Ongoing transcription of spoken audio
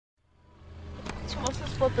What's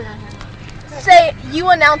this flipping on here? Say, you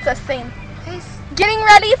announce us saying, getting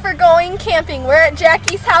ready for going camping. We're at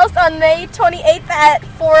Jackie's house on May 28th at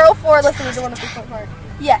 4:04. Listen, we don't want to be so hard.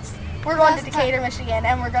 Yes, we're going to Decatur, Michigan,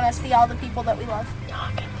 and we're going to see all the people that we love.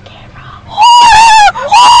 Talk in the camera.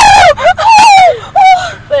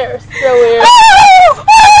 They're so weird.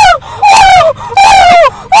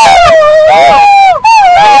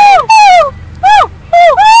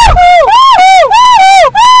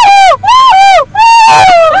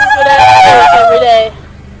 Every day.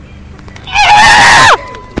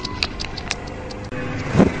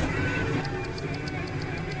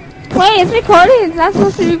 Wait, it's recording. It's not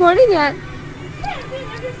supposed to be recording yet.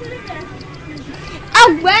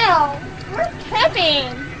 Oh, well. We're camping.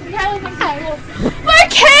 We're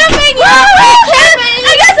camping! Yeah, we're camping!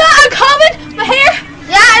 I guess I'm combing my hair.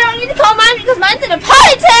 Yeah, I don't need to comb mine because mine's in a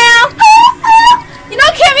ponytail. You know,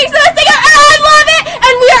 camping's the best thing and I love it!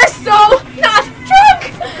 And we are so not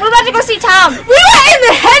drunk! We're about to go see Tom. We were in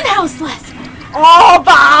the hen house last night. Oh,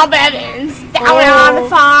 Bob Evans. Down on the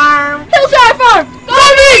farm. Hillside Farm! Go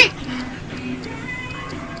me!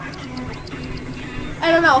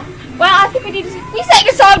 I don't know. Well, I think we sang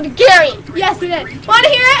a song to Gary. Yes, we did. Want to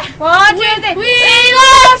hear it? 1, 2, 3. We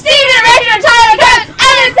love Stephen, Rachel, Tyler, Kevin,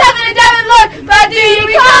 Evan, Stephen, and Devin, Lord. But do you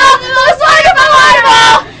recall the most wonderful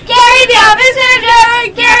waterfall? Gary, the office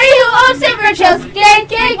manager. Gary, who owns Timber Trails. Gary.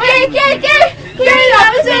 Gary, the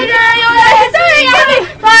office manager. You'll let his story of me.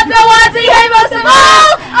 But the ones we hate most of all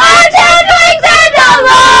are Chandlings and the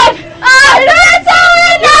Lord. That's all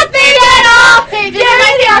and nothing at all. Gary,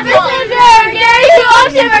 the office manager. Gary, who owns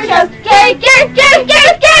Timber Trails. Gary, the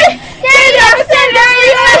office manager.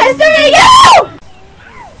 You'll let his story go.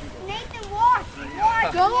 Nathan, walk.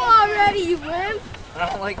 Go already, you wimp. I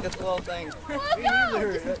don't like this little thing. Me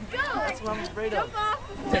neither. That's what I'm afraid of.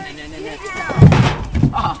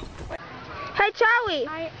 Hey, Charlie.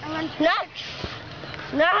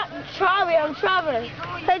 Not Charlie, I'm Trevor.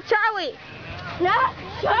 Hey, Charlie. Not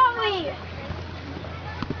Charlie.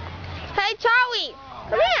 Hey, Charlie.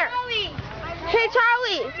 Come here. Hey,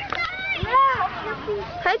 Charlie.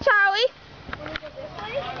 Hey, Charlie.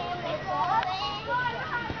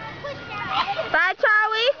 Bye,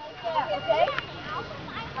 Charlie.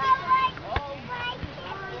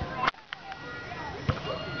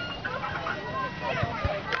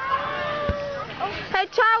 Hey,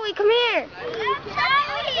 Charlie, come here.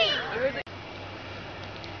 Charlie.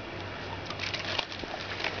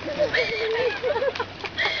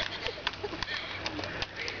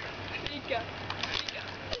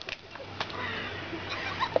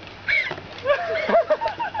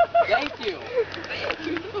 Thank you.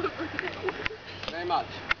 Very much.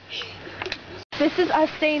 This is us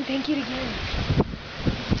saying thank you to Gary.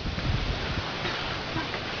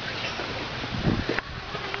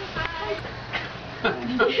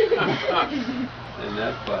 Isn't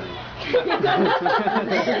that funny?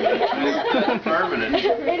 That's permanent.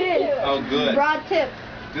 It is. Oh, good. Broad tip.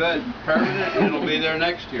 Good. Permanent, and it'll be there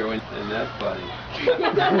next year. Isn't that funny?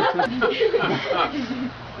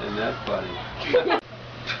 Isn't that funny?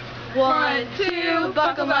 1, 2,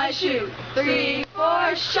 buckle my shoe. 3,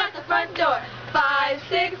 4, shut the front door. 5,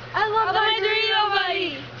 6, I love my Dorito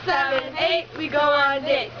buddy. 7, 8, we go on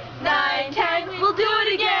dates. 9, 10, we'll do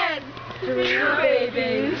it again. Dorito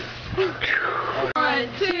babies. 1,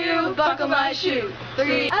 2, buckle my shoe.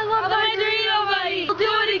 3, I love my Dorito